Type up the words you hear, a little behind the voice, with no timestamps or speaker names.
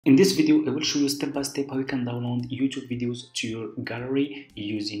In this video, I will show you step by step how you can download YouTube videos to your gallery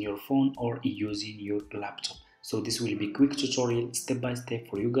using your phone or using your laptop. So this will be a quick tutorial step by step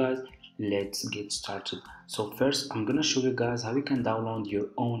for you guys. Let's get started. So first, I'm gonna show you guys how you can download your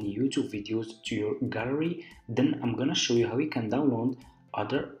own YouTube videos to your gallery. Then I'm gonna show you how you can download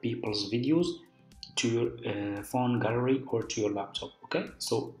other people's videos to your phone gallery or to your laptop. Okay,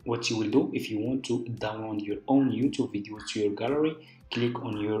 so what you will do if you want to download your own YouTube videos to your gallery, click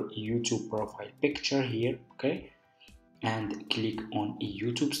on your YouTube profile picture here, okay, and click on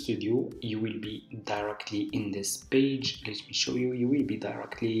YouTube Studio. You will be directly in this page. Let me show you. You will be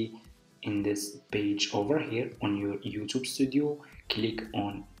directly in this page over here on your YouTube Studio. Click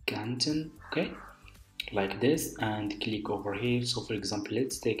on content, okay, like this, and click over here. So for example,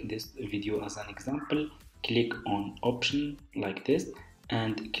 let's take this video as an example. Click on option like this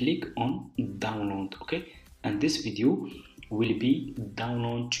and click on download, okay, and this video will be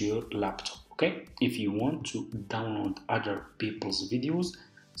download to your laptop. Okay, if you want to download other people's videos,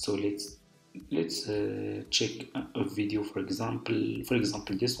 so let's check a video. For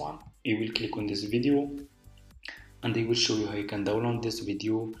example this one. You will click on this video and they will show you how you can download this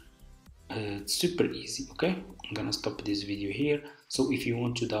video. It's super easy. Okay, I'm gonna stop this video here. So if you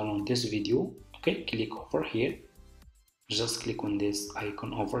want to download this video, okay, click over here, just click on this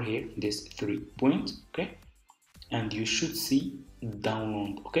icon over here, this 3 point, okay, and you should see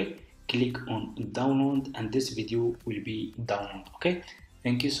download. Okay, click on download and this video will be download. Okay,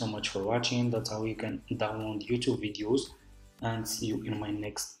 thank you so much for watching. That's how you can download YouTube videos, and see you in my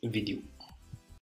next video.